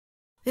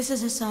This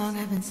is a song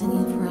I've been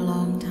singing for a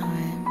long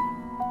time.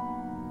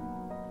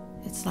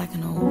 It's like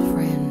an old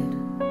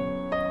friend.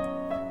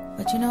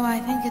 But you know, I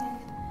think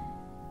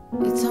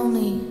it's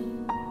only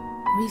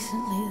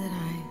recently that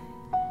I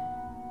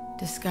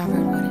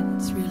discovered what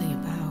it's really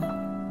about.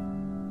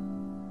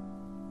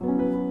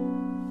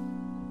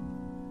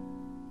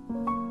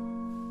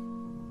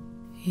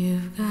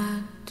 You've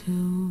got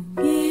to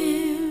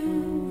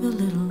give a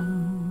little,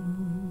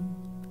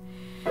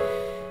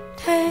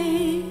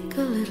 take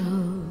a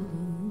little,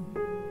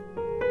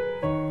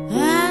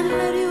 and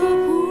let your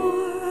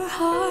poor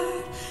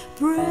heart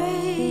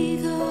break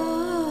a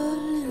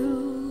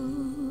little.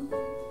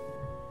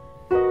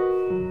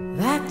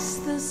 That's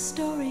the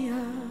story of,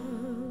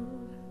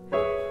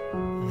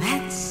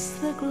 that's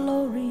the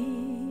glory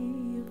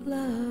of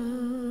love.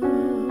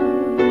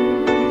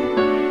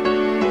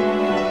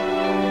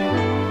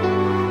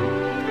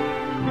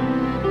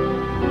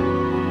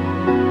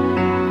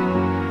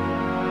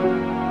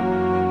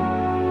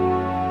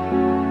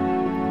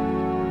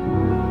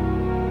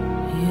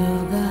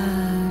 You've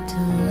got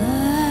to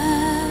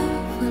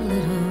laugh a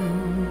little,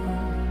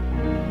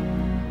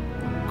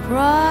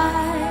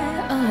 cry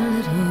a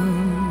little,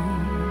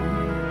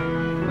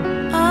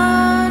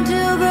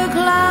 until the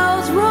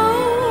clouds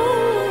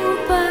roll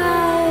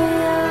by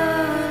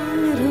a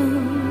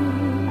little.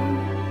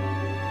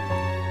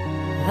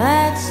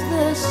 That's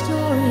the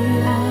story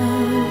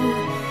of,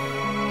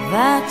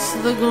 that's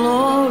the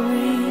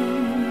glory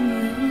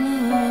of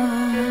love.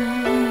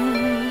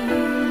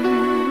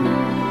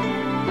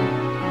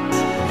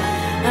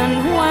 And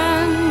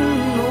when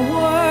the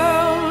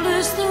world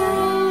is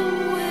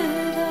through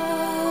with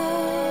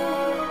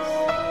us,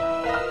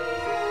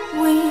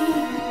 we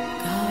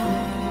got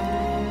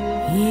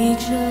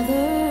each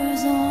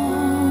other's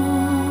arms.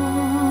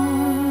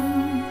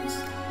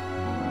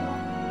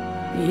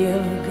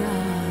 You've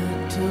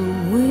got to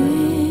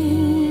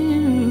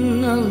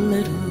win a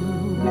little,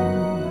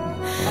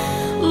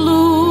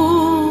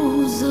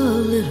 lose a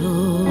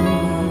little,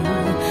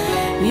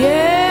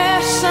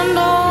 yes, and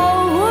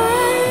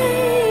always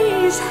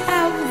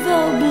have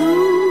the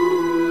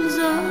blues a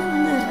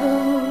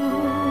little.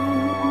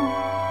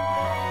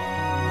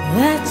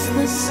 That's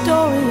the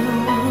story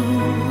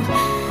of,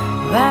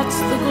 that's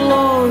the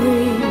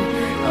glory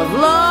of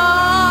love.